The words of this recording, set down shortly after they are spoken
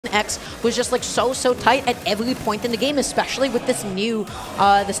X was just like so tight at every point in the game, especially with this new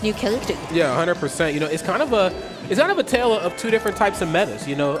character. Yeah, 100%. You know, it's kind of a tale of two different types of metas.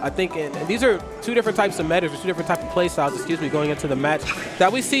 You know, I think and these are two different types of metas, or two different types of play styles, excuse me, going into the match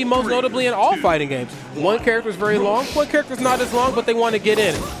that we see most notably in all fighting games. One character is very long, one character is not as long, but they want to get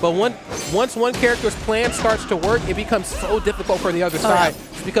in. But once one character's plan starts to work, it becomes so difficult for the other side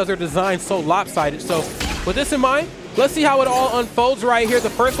just because they're designed so lopsided. So with this in mind, let's see how it all unfolds right here. The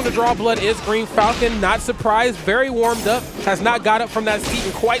first one to draw blood is Greenfalcon. Not surprised, very warmed up, has not got up from that seat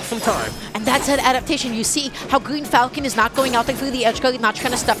in quite some time. And that's an adaptation. You see how Greenfalcon is not going out there through the edge guard, not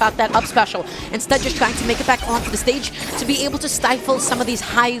trying to stuff out that up special. Instead, just trying to make it back onto the stage to be able to stifle some of these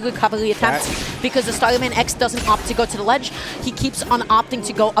high recovery attempts. Because the Thestarmanx doesn't opt to go to the ledge, he keeps on opting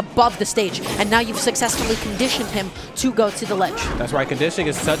to go above the stage. And now you've successfully conditioned him to go to the ledge. That's right. Conditioning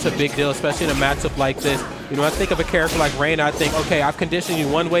is such a big deal, especially in a matchup like this. You know, I think of a character like Reyna, I think, okay, I've conditioned you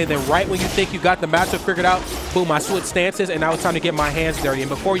one way, then right when you think you got the matchup figured out, boom, I switch stances, and now it's time to get my hands dirty. And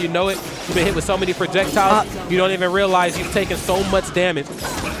before you know it, you've been hit with so many projectiles, you don't even realize you've taken so much damage.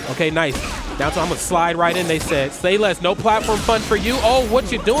 Okay, nice. Now I'm going to slide right in, they said. Say less, no platform fun for you. Oh,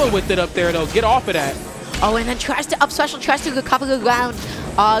 what you doing with it up there, though? Get off of that. Oh, and then tries to up special, tries to recover the ground.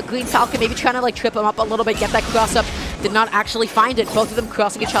 Greenfalcon maybe trying to like trip him up a little bit, get that cross up. Did not actually find it. Both of them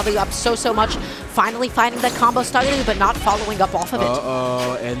crossing each other up so much. Finally finding that combo starting, but not following up off of it.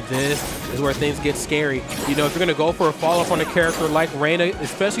 Uh-oh, and this is where things get scary. You know, if you're going to go for a follow-up on a character like Reyna,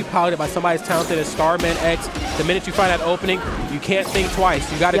 especially piloted by somebody as talented as Thestarmanx, the minute you find that opening, you can't think twice.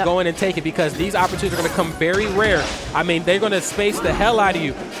 You got to go in and take it because these opportunities are going to come very rare. I mean, they're going to space the hell out of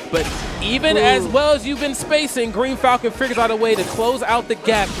you. But even as well as you've been spacing, Greenfalcon figures out a way to close out the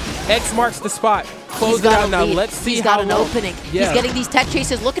gap. X marks the spot. Close it out now. Let's see He's got an opening. Yeah. He's getting these tech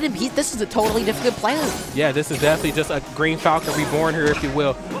chases. Look at him. This is a totally different player. Yeah, this is definitely just a Greenfalcon reborn here, if you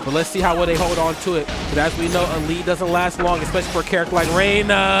will. But let's see how well they hold on to it. But as we know, a lead doesn't last long, especially for a character like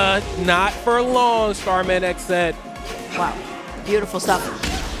Reyna. Not for long, Thestarmanx said. Wow. Beautiful stuff.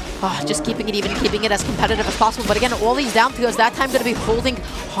 Oh, just keeping it even, keeping it as competitive as possible. But again, all these down throws, that time going to be holding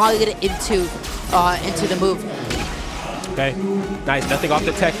hard into the move. Okay, nice. Nothing off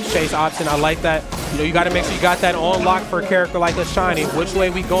the tech chase option. I like that. You know, you got to make sure you got that on lock for a character like a Shiny. Which way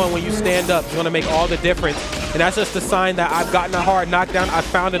we going when you stand up is going to make all the difference. And that's just a sign that I've gotten a hard knockdown. I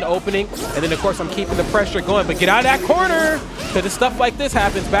found an opening. And then, of course, I'm keeping the pressure going. But get out of that corner because stuff like this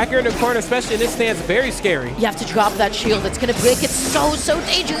happens. Back here in the corner, especially in this stance, very scary. You have to drop that shield. It's going to break it so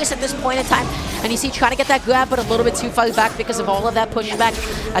dangerous at this point in time. And you see, trying to get that grab, but a little bit too far back because of all of that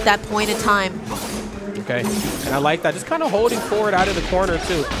pushback at that point in time. Okay, and I like that. Just kind of holding forward out of the corner,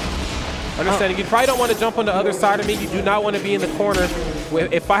 too. Understanding you probably don't want to jump on the other side of me. You do not want to be in the corner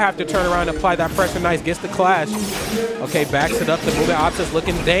if I have to turn around and apply that pressure. Nice, gets the clash. Okay, backs it up. The movement options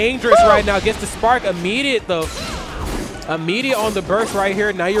looking dangerous right now. Gets the spark. Immediate, though. Immediate on the burst right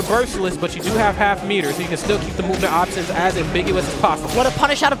here. Now you're burstless, but you do have half meter, so you can still keep the movement options as ambiguous as possible. What a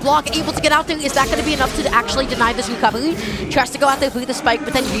punish out of block. Able to get out there. Is that going to be enough to actually deny this recovery? Tries to go out there with the spike,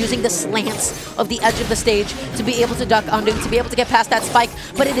 but then using the slants of the edge of the stage to be able to duck under, to be able to get past that spike.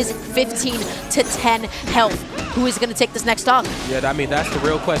 But it is 15 to 10 health. Who is going to take this next stock? Yeah, I mean, that's the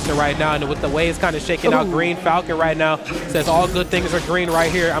real question right now. And with the way it's kind of shaking out, Greenfalcon right now says all good things are green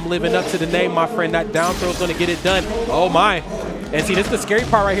right here. I'm living up to the name, my friend. That down throw is going to get it done. Oh, my. And see, this is the scary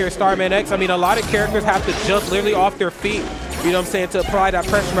part right here, Thestarmanx. I mean, a lot of characters have to jump literally off their feet, you know what I'm saying, to apply that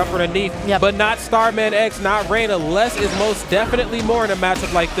pressure up underneath. But not Thestarmanx, not Reyna. Less is most definitely more in a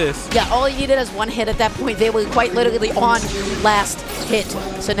matchup like this. Yeah, all you needed is one hit at that point. They were quite literally on last hit.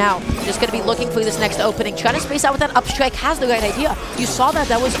 So now, just going to be looking for this next opening. Trying to space out with that up strike, has the right idea. You saw that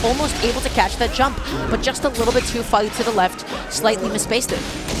was almost able to catch that jump, but just a little bit too far to the left, slightly misspaced it.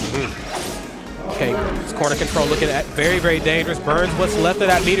 Okay, this corner control looking at very dangerous. Burns what's left of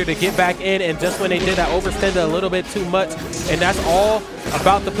that meter to get back in, and just when they did that, overextended a little bit too much. And that's all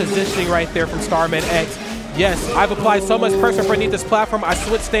about the positioning right there from Thestarmanx. Yes, I've applied so much pressure underneath this platform. I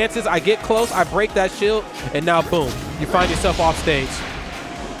switch stances, I get close, I break that shield, and now boom, you find yourself off stage.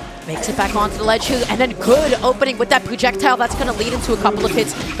 Makes it back onto the ledge here, and then good opening with that projectile. That's going to lead into a couple of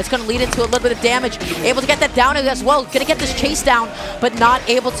hits. It's going to lead into a little bit of damage. Able to get that down as well. Going to get this chase down, but not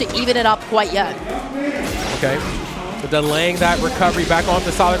able to even it up quite yet. Okay, so delaying that recovery back onto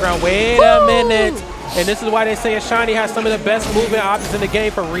the solid ground. Wait a minute. And this is why they say Shiny has some of the best movement options in the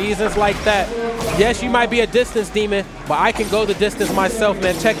game for reasons like that. Yes, you might be a distance demon, but I can go the distance myself,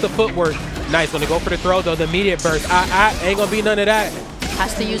 man. Check the footwork. Nice. When they go for the throw, though, the immediate burst. Ain't going to be none of that.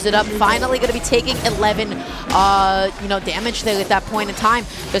 has to use it up. Finally going to be taking 11, damage there at that point in time.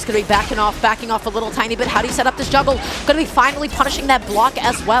 Just going to be backing off a little tiny bit. How do you set up this juggle? Going to be finally punishing that block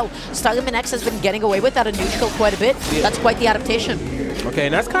as well. Thestarmanx has been getting away with that in neutral quite a bit. That's quite the adaptation. Okay,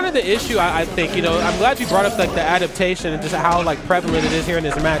 and that's kind of the issue, I think. I'm glad you brought up like the adaptation and just how like prevalent it is here in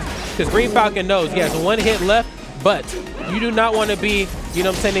this match. Because Greenfalcon knows, yes, one hit left, but you do not want to be,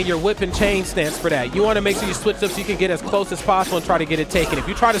 in your whip and chain stance for that. You want to make sure you switch up so you can get as close as possible and try to get it taken. If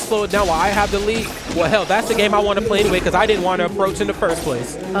you try to slow it down while I have the lead, well, hell, that's the game I want to play anyway because I didn't want to approach in the first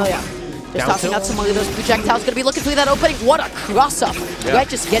place. Oh, yeah. Just tossing out some of those projectiles. Going to be looking through that opening. What a cross-up. Yeah. Right,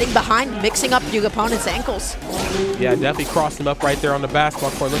 just getting behind, mixing up your opponent's ankles. Yeah, definitely crossed him up right there on the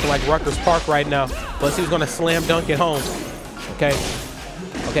basketball court, looking like Rutgers Park right now. Plus, he was going to slam dunk it home. Okay.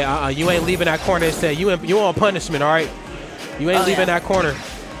 Okay, you ain't leaving that corner. It said, you on punishment, all right? You ain't leaving that corner.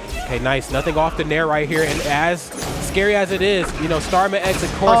 Okay, nice. Nothing off the nair right here. And as scary as it is, Thestarmanx,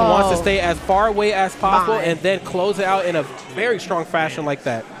 of course, wants to stay as far away as possible and then close it out in a very strong fashion like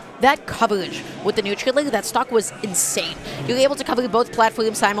that. That coverage with the neutral, that stock was insane. You were able to cover both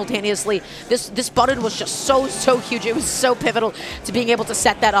platforms simultaneously. This button was just so huge. It was so pivotal to being able to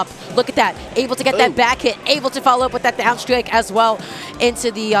set that up. Look at that. Able to get that back hit. Able to follow up with that down strike as well into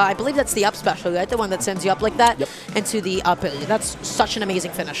the, I believe that's the up special, right? The one that sends you up like that. Yep. Into the up. That's such an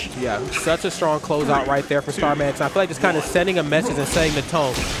amazing finish. Yeah, such a strong closeout right there for Thestarmanx. I feel like just kind of sending a message and setting the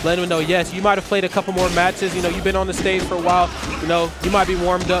tone. Letting them know, yes, you might have played a couple more matches. You've been on the stage for a while. You might be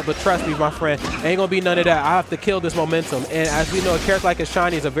warmed up, but trust me, my friend, ain't gonna be none of that. I have to kill this momentum. And as we know, a character like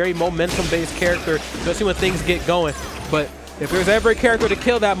Shiny is a very momentum-based character, especially when things get going. But if there's ever a character to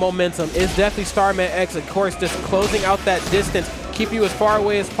kill that momentum, it's definitely Thestarmanx. Of course, just closing out that distance, keep you as far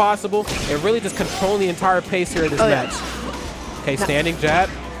away as possible, and really just controlling the entire pace here of this match. Okay, standing jab.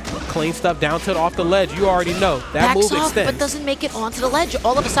 Clean stuff down to off the ledge. You already know that move extends. But doesn't make it onto the ledge.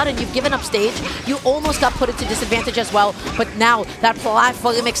 All of a sudden, you've given up stage. You almost got put into disadvantage as well. But now, that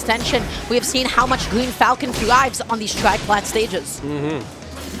platform extension, we have seen how much Greenfalcon thrives on these tri-plat stages.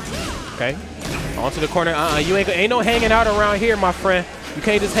 Okay. Onto the corner. You ain't no hanging out around here, my friend. You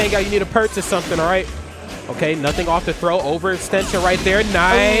can't just hang out. You need to purchase something, all right? Okay, nothing off the throw. Overextension right there.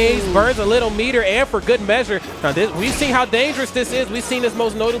 Nice. Ooh. Burns a little meter, and for good measure. Now, we've seen how dangerous this is. We've seen this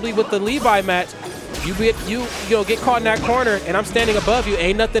most notably with the Levi match. You get caught in that corner, and I'm standing above you.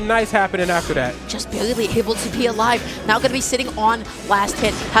 Ain't nothing nice happening after that. Just barely able to be alive. Now going to be sitting on last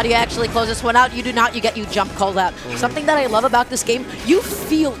hit. How do you actually close this one out? You do not. You get jump called out. Something that I love about this game, you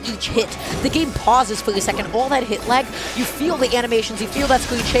feel each hit. The game pauses for a second. All that hit lag, you feel the animations, you feel that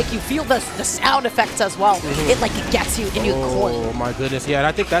screen shake, you feel the sound effects as well. It gets you in your core. Oh my goodness, yeah, and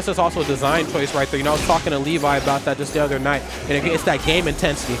I think that's just also a design choice right there. I was talking to Levi about that just the other night, and it's that game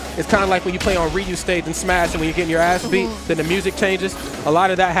intensity. It's kind of like when you play on Ryu stage and Smash, and when you're getting your ass beat, then the music changes. A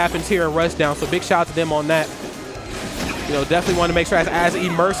lot of that happens here in Rushdown, so big shout out to them on that. Definitely want to make sure it's as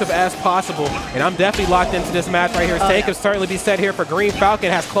immersive as possible. And I'm definitely locked into this match right here. Tank can certainly be set here for Greenfalcon,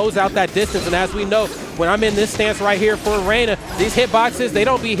 has closed out that distance. And as we know, when I'm in this stance right here for Reina, these hitboxes, they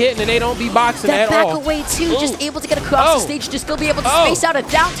don't be hitting and they don't be boxing at all. That back away too, just able to get across the stage, to still be able to space out a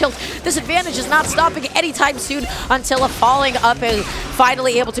down tilt. This advantage is not stopping anytime soon until a falling up and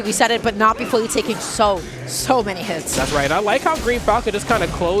finally able to reset it, but not before taking so many hits. That's right. I like how Greenfalcon just kind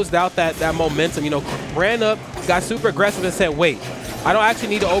of closed out that momentum. Ran up, got super aggressive and said, wait, I don't actually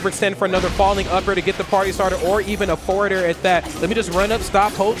need to overextend for another falling upper to get the party started or even a forwarder at that. Let me just run up,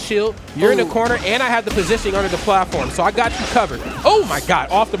 stop, hold, shield. You're in the corner, and I have the positioning under the platform, so I got you covered. Oh my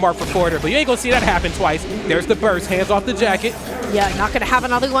God, off the mark for forwarder, but you ain't gonna see that happen twice. There's the burst, hands off the jacket. Yeah, not gonna have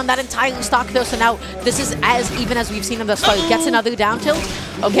another one that entirely stock though, so now this is as even as we've seen him thus far. He gets another down tilt,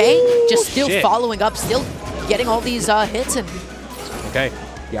 okay? Just still following up, still getting all these hits in. Okay,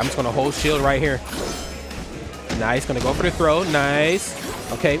 yeah, I'm just gonna hold shield right here. Nice, gonna go for the throw, nice.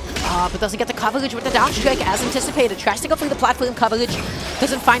 Okay. But doesn't get the coverage with the down strike as anticipated. Tries to go for the platform coverage,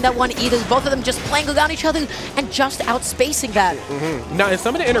 doesn't find that one either. Both of them just playing around each other and just outspacing that. Now, in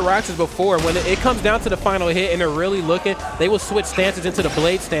some of the interactions before, when it comes down to the final hit and they're really looking, they will switch stances into the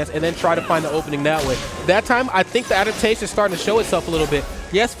blade stance and then try to find the opening that way. That time, I think the adaptation is starting to show itself a little bit.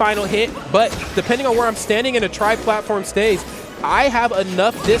 Yes, final hit, but depending on where I'm standing in a tri-platform stage, I have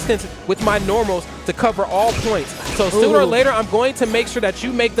enough distance with my normals to cover all points. So sooner or later, I'm going to make sure that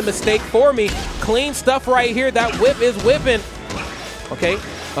you make the mistake for me. Clean stuff right here. That whip is whipping. Okay,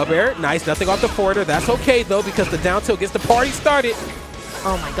 up air. Nice. Nothing off the forwarder. That's okay, though, because the down tilt gets the party started.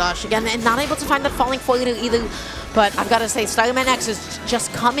 Oh, my gosh. Again, and not able to find that falling forwarder either. But I've got to say, Thestarmanx is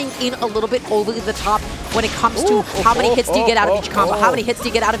just coming in a little bit over the top when it comes to how many hits do you get out of each combo, how many hits do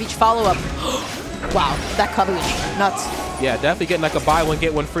you get out of each follow-up. Wow, that coverage, nuts. Yeah, definitely getting like a buy one,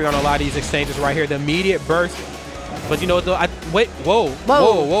 get one free on a lot of these exchanges right here. The immediate burst. But you know what, though? Wait, whoa.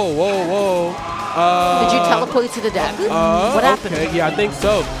 Did you teleport to the deck? What happened? Okay, yeah, I think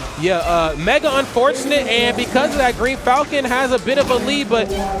so. Yeah, mega unfortunate, and because of that, Greenfalcon has a bit of a lead, but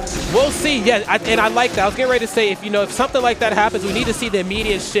we'll see. Yeah, and I like that. I was getting ready to say, if something like that happens, we need to see the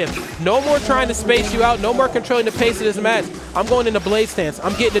immediate shift. No more trying to space you out. No more controlling the pace of this match. I'm going into blade stance.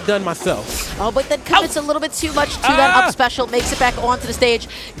 I'm getting it done myself. Oh, but then commits a little bit too much to that up special. Makes it back onto the stage.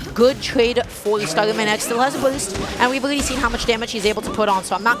 Good trade for Thestarmanx. Still has a boost, and we've already seen how much damage he's able to put on,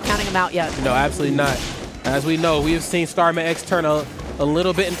 so I'm not counting him out yet. No, absolutely not. As we know, we have seen Thestarmanx turn a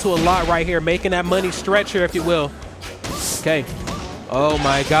little bit into a lot right here, making that money stretch here, if you will. Okay. Oh,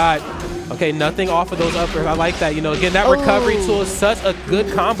 my God. Okay, nothing off of those uppers. I like that. Again, that recovery tool is such a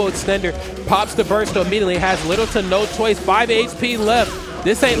good combo extender. Pops the burst immediately. Has little to no choice. 5 HP left.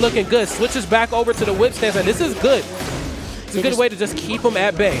 This ain't looking good. Switches back over to the whip stance, and this is good. It's a good way to just keep him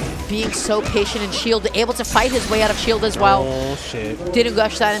at bay. Being so patient in shield, able to fight his way out of shield as well. Oh, shit. Didn't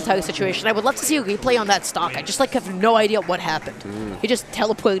rush that entire situation. I would love to see a replay on that stock. I just have no idea what happened. He just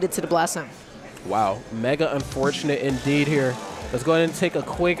teleported to the blast zone. Wow, mega unfortunate indeed here. Let's go ahead and take a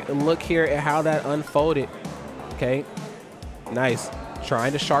quick look here at how that unfolded. Okay, nice.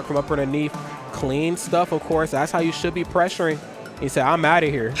 Trying to shark from up underneath. Clean stuff, of course. That's how you should be pressuring. He said, I'm out of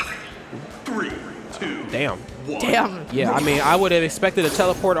here. 3, 2, Damn. 1. Damn. Yeah, I mean, I would have expected a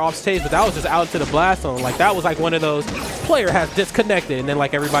teleport off stage, but that was just out to the blast zone. Like, that was like one of those player has disconnected and then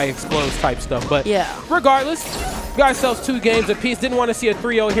like everybody explodes type stuff. But yeah, regardless, got ourselves 2 games apiece. Didn't want to see a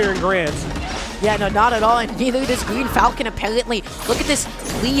 3-0 here in Grands. Yeah, no, not at all. And neither does Greenfalcon, apparently. Look at this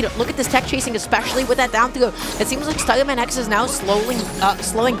lead. Look at this tech chasing, especially with that down throw. It seems like Thestarmanx is now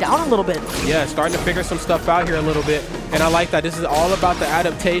slowing down a little bit. Yeah, starting to figure some stuff out here a little bit. And I like that. This is all about the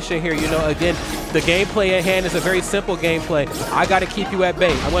adaptation here. Again, the gameplay at hand is a very simple gameplay. I got to keep you at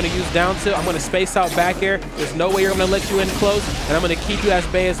bay. I'm going to use down tilt. I'm going to space out back air. There's no way you're going to let you in close. And I'm going to keep you at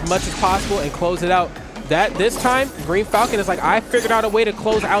bay as much as possible and close it out. This time, Greenfalcon is like, I figured out a way to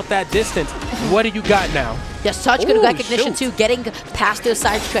close out that distance. What do you got now? Yeah, such good recognition, too. Getting past those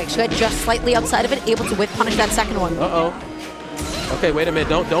side strikes. Right, just slightly outside of it, able to whip punish that second one. Uh-oh. Okay, wait a minute.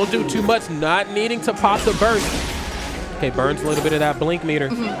 Don't do too much. Not needing to pop the burst. Okay, burns a little bit of that blink meter.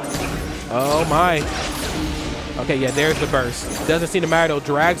 Oh, my. Okay, yeah, there's the burst. Doesn't seem to matter, though.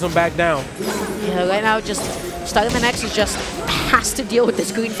 Drags him back down. Yeah, right now, just Thestarmanx is just has to deal with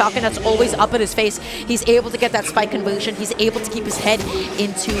this Greenfalcon that's always up in his face. He's able to get that spike conversion. He's able to keep his head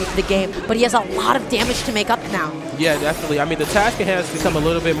into the game, but he has a lot of damage to make up now. Yeah, definitely. I mean, the task at hand has become a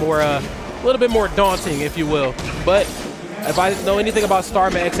little bit more daunting, if you will. But if I know anything about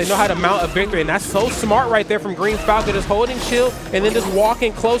Thestarmanx, they know how to mount a victory, and that's so smart right there from Greenfalcon, just holding shield and then just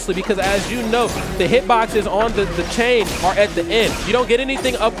walking closely, because as you know, the hitboxes on the chain are at the end. You don't get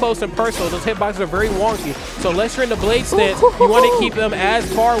anything up close and personal. Those hitboxes are very wonky. So unless you're in the blade stance, you want to keep them as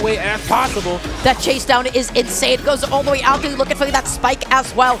far away as possible. That chase down is insane. It goes all the way out there, looking for that spike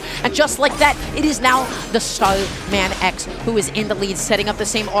as well. And just like that, it is now the Thestarmanx who is in the lead, setting up the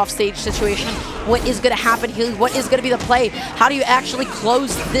same offstage situation. What is going to happen here? What is going to be the play? How do you actually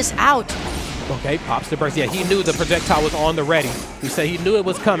close this out? Okay, pops the burst. Yeah, he knew the projectile was on the ready. He said he knew it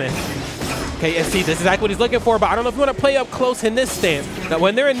was coming. Okay, and see, this is exactly what he's looking for, but I don't know if you want to play up close in this stance. Now,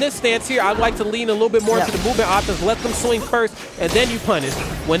 when they're in this stance here, I'd like to lean a little bit more into the movement options, let them swing first, and then you punish.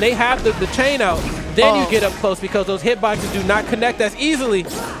 When they have the chain out, then you get up close, because those hitboxes do not connect as easily.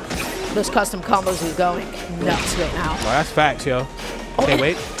 Those custom combos is going nuts right now. Oh, that's facts, yo. Okay,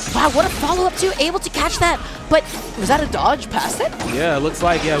 wait. Wow, what a follow-up, too. Able to catch that. But was that a dodge past it? Yeah, it looks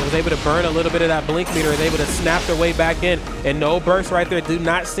like, was able to burn a little bit of that blink meter, was able to snap their way back in. And no burst right there. Do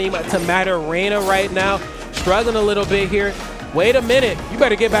not seem to matter. Reina right now struggling a little bit here. Wait a minute. You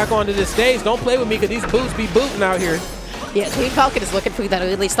better get back onto this stage. Don't play with me, because these boots be booting out here. Yeah, Greenfalcon is looking for that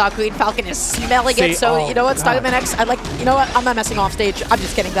early stock. Greenfalcon is smelling it. So, you know what, Thestarmanx, I'm not messing off stage. I'm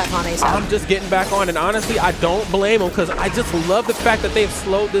just getting back on ASAP. I'm just getting back on, and honestly, I don't blame him, because I just love the fact that they've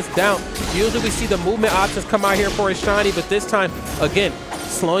slowed this down. Usually we see the movement options come out here for a shiny, but this time, again,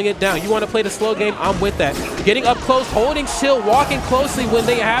 slowing it down. You want to play the slow game? I'm with that. Getting up close, holding shield, walking closely when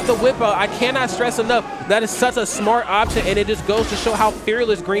they have the whip out. I cannot stress enough. That is such a smart option, and it just goes to show how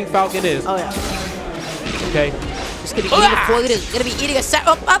fearless Greenfalcon is. Oh, yeah. Okay. Just gonna be eating a float. He's gonna be eating a set.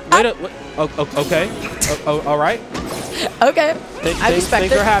 Okay. All right. Okay. I respect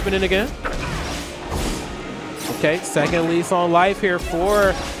Things are happening again. Okay, second lease on life here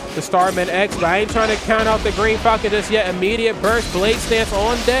for Thestarmanx, but I ain't trying to count out the Greenfalcon just yet. Immediate burst, blade stance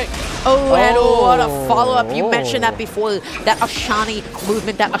on deck. Oh, and what a follow-up. You mentioned that before, that Ashani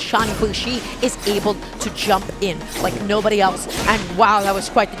movement, that Ashani Bushi is able to jump in like nobody else. And wow, that was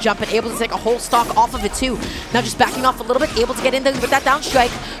quite the jump, and able to take a whole stock off of it too. Now just backing off a little bit, able to get in there with that down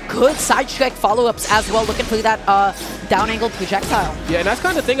strike. Good side strike follow-ups as well, looking for that down-angled projectile. Yeah, and that's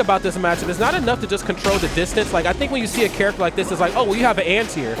kind of the thing about this matchup. It's not enough to just control the distance. Like, I think when you see a character like this, it's like, oh, well, you have an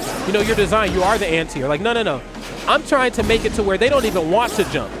anti-tier. You know, your design, you are the anti-tier. Like, no, no, no. I'm trying to make it to where they don't even want to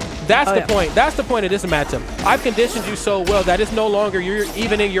jump. That's the point. That's the point of this matchup. I've conditioned you so well that it's no longer you're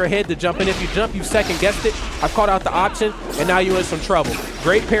even in your head to jump. And if you jump, you second-guessed it. I've called out the option, and now you're in some trouble.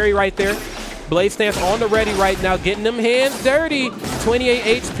 Great parry right there. Blade stance on the ready right now, getting them hands dirty.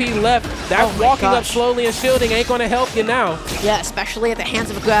 28 HP left. That walking up slowly and shielding ain't going to help you now. Yeah, especially at the hands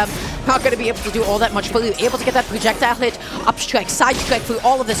of a grab. Not going to be able to do all that much for you. Able to get that projectile hit, up strike, side strike through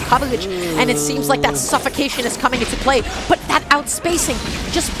all of this coverage. And it seems like that suffocation is coming into play. But that outspacing,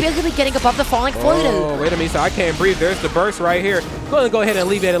 just barely getting above the falling floater. Oh, wait a minute. So I can't breathe. There's the burst right here. Go ahead and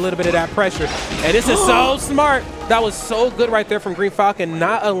alleviate a little bit of that pressure. And this is so smart. That was so good right there from Greenfalcon,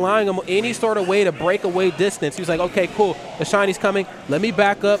 not allowing him any sort of way to break away distance. He was like, okay, cool. The shiny's coming. Let me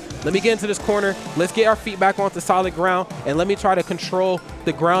back up. Let me get into this corner. Let's get our feet back onto solid ground. And let me try to control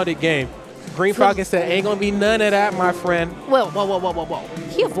the grounded game. Greenfalcon said, ain't going to be none of that, my friend. Whoa, whoa, whoa, whoa, whoa, whoa.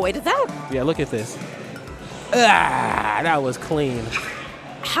 He avoided that? Yeah, look at this. Ah, that was clean.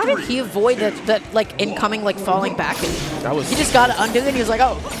 How did he avoid that like incoming, like falling back? That was. He just got under and he was like,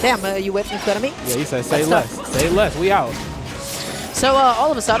 oh, damn, you whipped in front of me? Yeah, he said, say less. Say less. We out. So all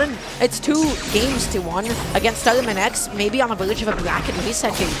of a sudden, it's 2-1 against Thestarmanx, maybe on the verge of a bracket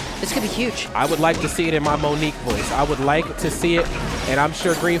reset game. This could be huge. I would like to see it in my Monique voice. I would like to see it, and I'm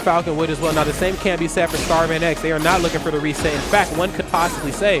sure Greenfalcon would as well. Now, the same can't be said for Thestarmanx. They are not looking for the reset. In fact, one could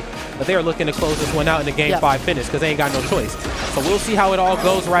possibly say that they are looking to close this one out in the Game 5 finish because they ain't got no choice. So we'll see how it all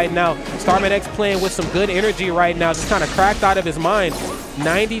goes right now. Thestarmanx playing with some good energy right now, just kind of cracked out of his mind.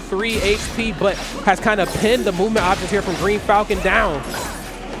 93 HP, but has kind of pinned the movement options here from Greenfalcon down.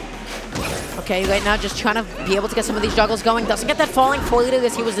 Okay, right now just trying to be able to get some of these juggles going. Doesn't get that falling forward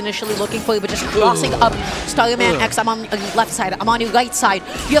as he was initially looking for, but just crossing up. Thestarmanx, I'm on your left side. I'm on your right side.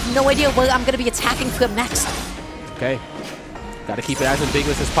 You have no idea where I'm going to be attacking from next. Okay. Got to keep it as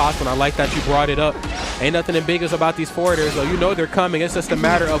ambiguous as possible, and I like that you brought it up. Ain't nothing ambiguous about these forwarders, though. You know they're coming. It's just a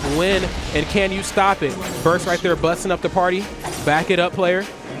matter of when and can you stop it. Burst right there, busting up the party. Back it up, player.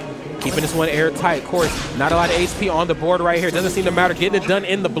 Keeping this one airtight. Of course, not a lot of HP on the board right here. Doesn't seem to matter. Getting it done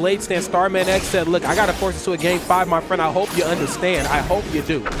in the blade stand. Thestarmanx said, look, I got to force this to a Game 5, my friend. I hope you understand. I hope you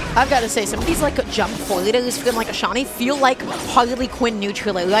do. I've got to say, some of these like jump forwarders from like Ashani feel like Harley Quinn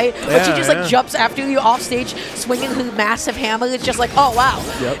neutral, right? Yeah, but she just like jumps after you off stage, swinging her massive hammer. It's just like, oh, wow.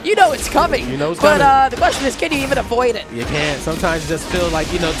 Yep. You know it's coming. You know it's coming. But the question is, can you even avoid it? You can't. Sometimes you just feel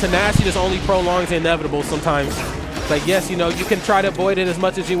like, you know, tenacity just only prolongs the inevitable sometimes. Like, yes, you know, you can try to avoid it as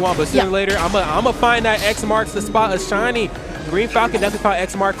much as you want, but sooner or later, I'm gonna find that X marks the spot. A shiny Greenfalcon definitely found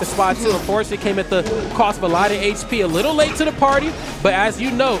X marks the spot too. Unfortunately, it came at the cost of a lot of HP. A little late to the party, but as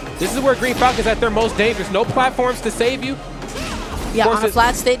you know, this is where Greenfalcon is at their most dangerous. No platforms to save you. Yeah, on a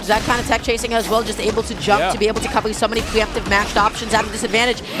flat stage, that kind of tech chasing as well, just able to jump, to be able to cover so many preemptive matched options at a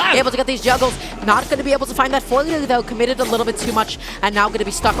disadvantage, able to get these juggles. Not going to be able to find that forwarder, though, committed a little bit too much, and now going to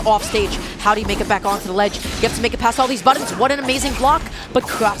be stuck off stage. How do you make it back onto the ledge? You have to make it past all these buttons. What an amazing block, but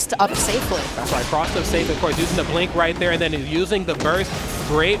crossed up safely. That's right, crossed up safely, of course, using the blink right there, and then using the burst.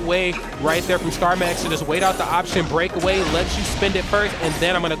 Great way right there from Thestarmanx to just wait out the option, break away, let you spend it first, and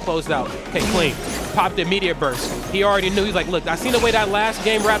then I'm going to close it out. Okay, clean. Popped the immediate burst. He already knew. He's like, look, I seen the way that last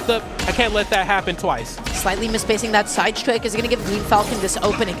game wrapped up. I can't let that happen twice. Slightly misspacing that side strike is going to give Greenfalcon this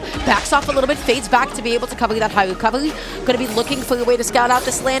opening. Backs off a little bit, fades back to be able to cover that high recovery. Going to be looking for a way to scout out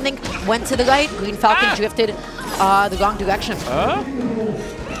this landing. Went to the right. Greenfalcon drifted the wrong direction.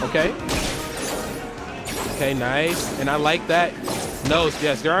 Okay. Okay, nice. And I like that. No,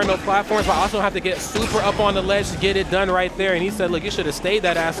 yes, there are no platforms, but I also have to get super up on the ledge to get it done right there. And he said, look, you should have stayed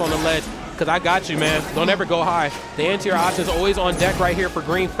that ass on the ledge because I got you, man. Don't ever go high. The anti-tier option is always on deck right here for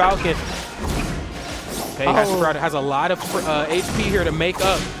Greenfalcon. Okay, has a lot of HP here to make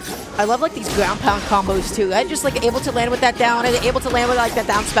up. I love like these ground pound combos too. I'm just like able to land with that down and able to land with like that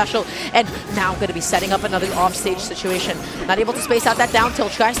down special. And now going to be setting up another offstage situation. Not able to space out that down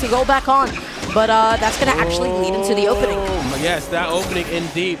tilt. Tries to go back on. But that's going to actually lead into the opening. Yes, that opening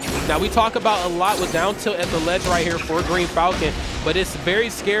indeed. Now we talk about a lot with down tilt at the ledge right here for Greenfalcon. but it's very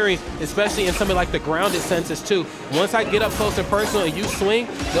scary, especially in something like the grounded senses too. Once I get up close and personal and you swing,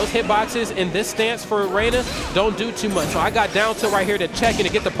 those hitboxes in this stance for Reyna don't do too much. So I got down to right here to check in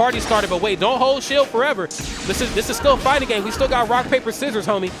to get the party started, but wait, don't hold shield forever. This is still a fighting game. We still got rock, paper, scissors,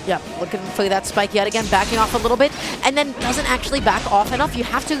 homie. Yeah, looking for that spike yet again, backing off a little bit, and then doesn't actually back off enough. You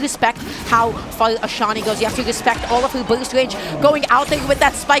have to respect how far Ashani goes. You have to respect all of her burst range. Going out there with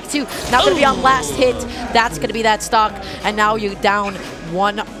that spike too. Now going to be on last hit. That's going to be that stock, and now you're down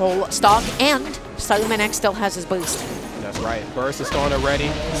one whole stock, and Thestarmanx still has his burst. That's right. Burst is starting already.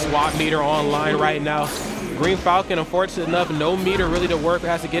 Swap meter online right now. Greenfalcon, unfortunate enough, no meter really to work.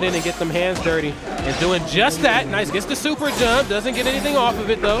 Has to get in and get them hands dirty. And doing just that. Nice. Gets the super jump. Doesn't get anything off of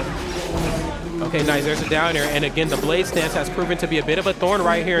it, though. Okay, nice. There's a down air. And again, the blade stance has proven to be a bit of a thorn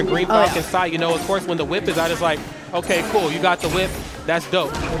right here in Greenfalcon's side. You know, of course, when the whip is out, it's like, okay, cool. You got the whip. That's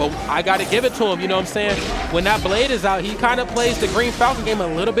dope. But I got to give it to him. You know what I'm saying? When that blade is out, he kind of plays the Greenfalcon game a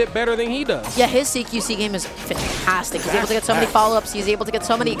little bit better than he does. Yeah, his CQC game is fantastic. He's able to get so many follow-ups. He's able to get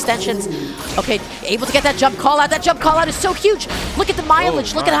so many extensions. Okay, able to get that jump call out. That jump call out is so huge. Look at the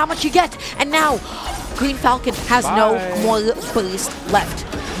mileage. Look at how much you get. And now, Greenfalcon has no more burst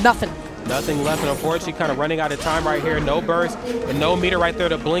left. Nothing. Nothing left, and unfortunately kind of running out of time right here. No burst and no meter right there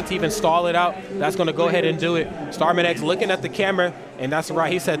to blink to even stall it out. That's going to go ahead and do it. Thestarmanx looking at the camera, and that's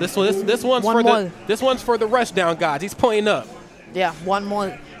right. He said this one's for the Rushdown gods. He's pointing up. Yeah, one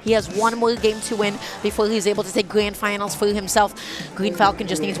more. He has one more game to win before he's able to take grand finals for himself. Greenfalcon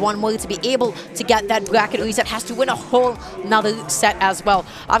just needs one more to be able to get that bracket reset. Has to win a whole nother set as well.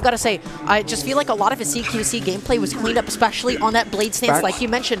 I've got to say, I just feel like a lot of his CQC gameplay was cleaned up, especially on that blade stance. Like you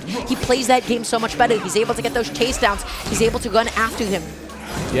mentioned, he plays that game so much better. He's able to get those chase downs. He's able to run after him.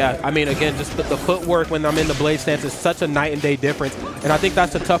 Yeah, I mean, again, just the footwork when I'm in the blade stance is such a night and day difference. And I think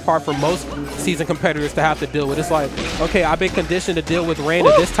that's the tough part for most seasoned competitors to have to deal with. It's like, okay, I've been conditioned to deal with Reyna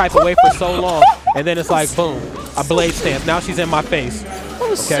this type of way for so long. And then it's like, boom, a blade stance. Now she's in my face. That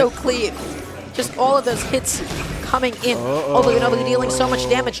was so clean. Just all of those hits coming in over and over, dealing so much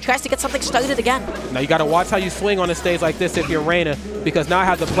damage. Tries to get something started again. Now you got to watch how you swing on a stage like this if you're Reyna, because now I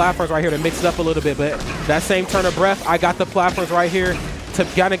have the platforms right here to mix it up a little bit. But that same turn of breath, I got the platforms right here to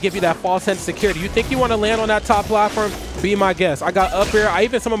kind of give you that false sense of security. You think you want to land on that top platform? Be my guest. I got up air.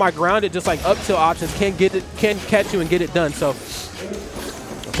 Even some of my grounded, just like up tilt options, can catch you and get it done. So,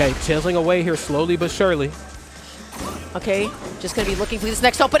 okay, chiseling away here slowly but surely. Okay, just going to be looking for this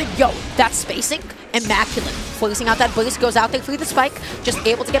next opening. Yo, that spacing, immaculate. Forcing out that burst, goes out there through the spike. Just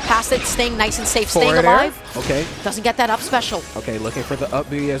able to get past it, staying nice and safe, staying alive. Okay. Doesn't get that up special. Okay, looking for the up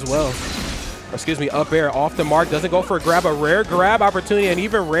B as well. Excuse me, up air, off the mark, doesn't go for a grab, a rare grab opportunity, and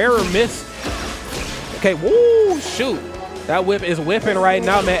even rarer miss. Okay, woo, shoot. That whip is whipping right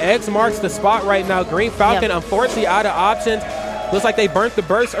now, man. X marks the spot right now. Greenfalcon, unfortunately, out of options. Looks like they burnt the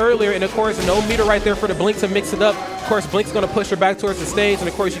burst earlier, and of course, no meter right there for the Blink to mix it up. Of course, Blink's gonna push her back towards the stage, and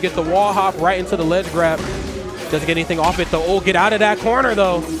of course, you get the wall hop right into the ledge grab. Doesn't get anything off it, though. Oh, get out of that corner,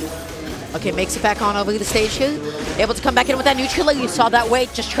 though. Okay, makes it back on over the stage here. Able to come back in with that neutral. You saw that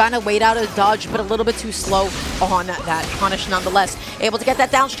wait, just trying to wait out a dodge, but a little bit too slow on that punish nonetheless. Able to get that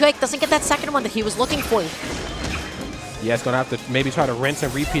down strike, doesn't get that second one that he was looking for. Yeah, it's going to have to maybe try to rinse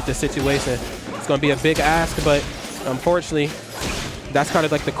and repeat the situation. It's going to be a big ask, but unfortunately, that's kind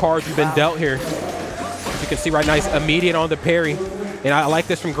of like the cards you've been dealt here. As you can see right now, he's immediate on the parry. And I like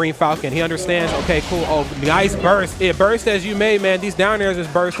this from Greenfalcon. He understands, okay, cool. Oh, nice burst. It burst as you may, man. These down airs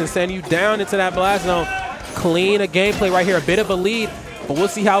just burst and send you down into that blast zone. Clean a gameplay right here. A bit of a lead, but we'll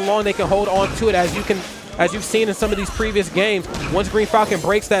see how long they can hold on to it. As you've seen in some of these previous games, once Greenfalcon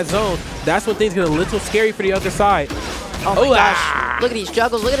breaks that zone, that's when things get a little scary for the other side. Oh my gosh. Look at these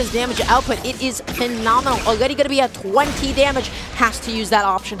juggles. Look at his damage output. It is phenomenal. Already going to be at 20 damage. Has to use that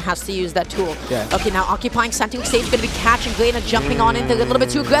option. Has to use that tool. Yeah. Okay, now occupying center stage. Going to be catching Reyna, jumping on into a little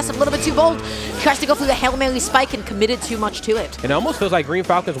bit too aggressive, a little bit too bold. Tries to go for the Hail Mary spike and committed too much to it. And it almost feels like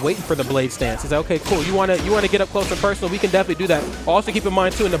Greenfalcon's waiting for the blade stance. He's like, okay, cool. You want to get up close and personal? We can definitely do that. Also keep in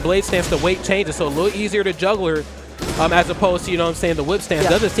mind, too, in the blade stance, the weight changes, so a little easier to juggle as opposed to, you know what I'm saying, the whip stance.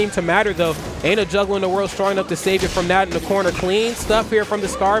 Doesn't seem to matter, though. Ain't a juggler in the world strong enough to save you from that in the corner. Clean stuff here from the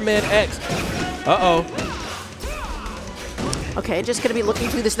Thestarmanx. Uh-oh. Okay, just going to be looking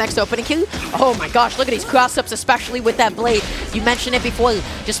through this next opening queue. Oh my gosh, look at these cross-ups, especially with that blade. You mentioned it before,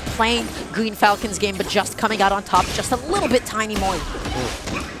 just playing Greenfalcon's game, but just coming out on top just a little bit tiny more.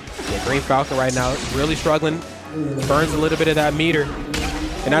 Yeah, Greenfalcon right now really struggling. Burns a little bit of that meter,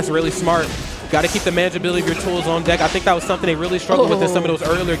 and that's really smart. Got to keep the manageability of your tools on deck. I think that was something they really struggled with in some of those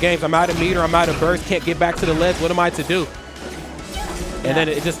earlier games. I'm out of meter, I'm out of burst, can't get back to the ledge. What am I to do? And then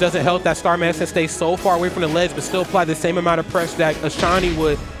it just doesn't help that Thestarmanx can stay so far away from the ledge, but still apply the same amount of pressure that Ashani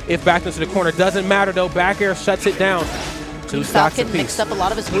would if backed into the corner. Doesn't matter though, back air shuts it down. Greenfalcon mixed up a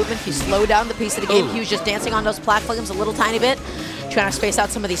lot of his movement. He slowed down the pace of the game. He was just dancing on those platforms a little tiny bit, trying to space out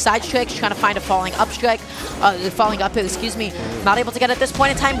some of these side strikes, trying to find a falling up strike, falling uphill, excuse me. Not able to get at this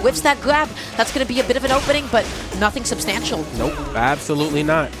point in time. Whips that grab. That's going to be a bit of an opening, but nothing substantial. Nope, absolutely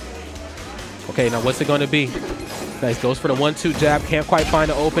not. Okay, now what's it going to be? Nice, goes for the 1-2 jab. Can't quite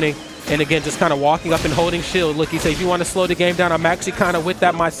find the opening. And again, just kind of walking up and holding shield. Look, he said, if you want to slow the game down, I'm actually kind of with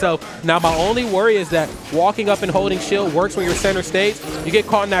that myself. Now, my only worry is that walking up and holding shield works when you're center stage. You get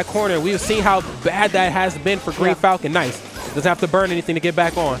caught in that corner. We've seen how bad that has been for Greenfalcon. Nice. Doesn't have to burn anything to get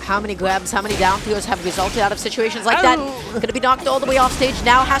back on. How many grabs, how many down throws have resulted out of situations like that? Going to be knocked all the way off stage.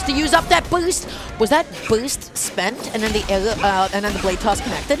 Now has to use up that boost. Was that boost spent and then the blade toss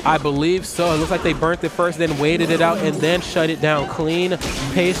connected? I believe so. It looks like they burnt it first, then waited it out, and then shut it down. Clean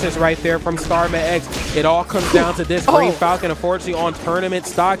patience right there from Thestarmanx. It all comes down to this. Greenfalcon, unfortunately, on tournament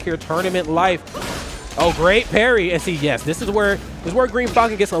stock here, tournament life. Oh, great parry. And see, yes, this is where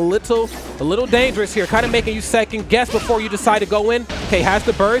Greenfalcon gets a little dangerous here, kind of making you second guess before you decide to go in. Okay, has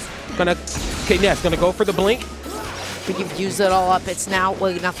the burst. Gonna go for the blink. But you've used it all up. It's now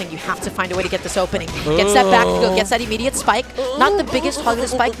nothing. You have to find a way to get this opening. Gets that back throw, gets that immediate spike. Not the biggest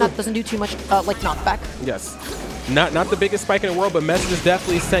hardest spike, doesn't do too much like knockback. Yes. Not the biggest spike in the world, but message is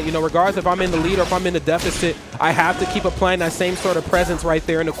definitely sent. You know, regardless if I'm in the lead or if I'm in the deficit, I have to keep applying that same sort of presence right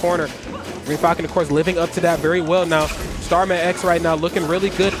there in the corner. Greenfalcon, of course, living up to that very well now. Thestarmanx right now looking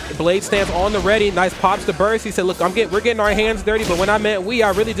really good. Blade stance on the ready. Nice pops to burst. He said, look, we're getting our hands dirty, but when I meant we,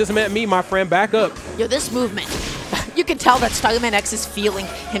 I really just meant me, my friend. Back up. Yo, this movement. You can tell that Thestarmanx is feeling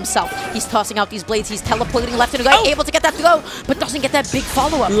himself. He's tossing out these blades. He's teleporting left and right, able to get that throw, but doesn't get that big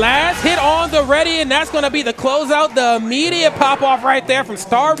follow-up. Last hit on the ready, and that's going to be the closeout, the immediate pop-off right there from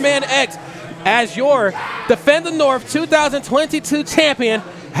Thestarmanx as your Defend the North 2022 champion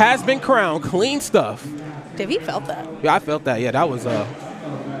has been crowned. Clean stuff. Dave, he felt that. Yeah, I felt that. Yeah, that was, you know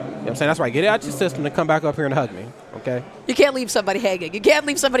what I'm saying? That's right. Get it out your system to come back up here and hug me, okay? You can't leave somebody hanging. You can't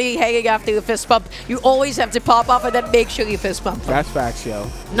leave somebody hanging after the fist bump. You always have to pop off and then make sure you fist bump them. That's facts, yo.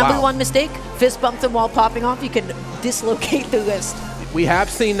 Number one mistake, fist bump them while popping off. You can dislocate the wrist. We have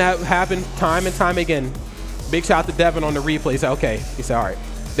seen that happen time and time again. Big shout out to Devin on the replay. He said, okay. He said, all right.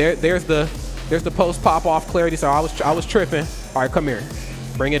 There's the post pop off clarity. So I was tripping. All right, come here.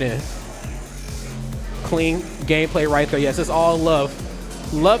 Bring it in. Clean gameplay right there. Yes, it's all love.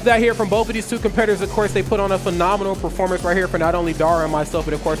 Love that here from both of these two competitors. Of course, they put on a phenomenal performance right here for not only Dara and myself,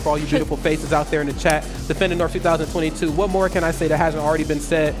 but of course for all you beautiful faces out there in the chat. Defend the North 2022. What more can I say that hasn't already been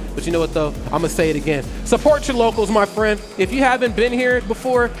said? But you know what, though? I'm going to say it again. Support your locals, my friend. If you haven't been here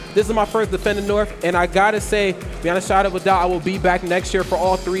before, this is my first Defend the North. And I got to say, beyond a shadow of a doubt, I will be back next year for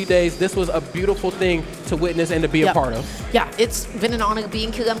all 3 days. This was a beautiful thing to witness and to be a part of. Yeah, it's been an honor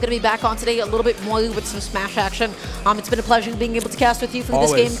being here. I'm going to be back on today a little bit more with some Smash action. It's been a pleasure being able to cast with you through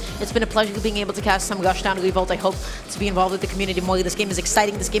this game. It's been a pleasure being able to cast some Rushdown Revolt. I hope to be involved with the community more. This game is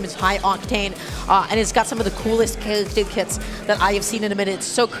exciting. This game is high octane. And it's got some of the coolest character kits that I have seen in a minute. It's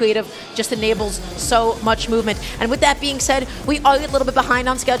so creative, just enables so much movement. And with that being said, we are a little bit behind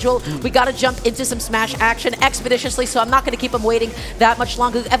on schedule. We got to jump into some Smash action expeditiously, so I'm not going to keep them waiting that much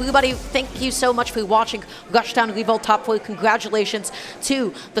longer. Everybody, thank you so much for watching Rushdown Revolt Top 4. Congratulations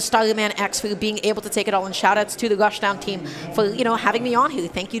to the Thestarmanx for being able to take it all, and shout outs to the Rushdown team for, you know, having me on here.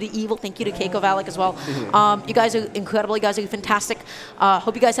 Thank you to Evil. Thank you to Keiko Valak as well. You guys are incredible. You guys are fantastic.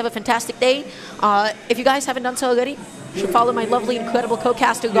 Hope you guys have a fantastic day. If you guys haven't done so already, you should follow my lovely, incredible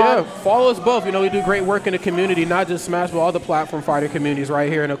co-caster, God. Yeah, follow us both. You know, we do great work in the community, not just Smash, but all the platform fighter communities right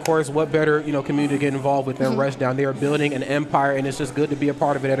here. And of course, what better, you know, community to get involved with than Rushdown? They are building an empire, and it's just good to be a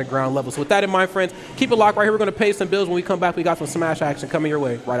part of it at a ground level. So with that in mind, friends, keep it locked right here. We're going to pay some bills. When we come back, we got some Smash action coming your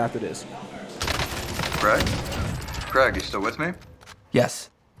way right after this. Greg? Greg, you still with me? Yes.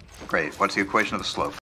 Great. What's the equation of the slope?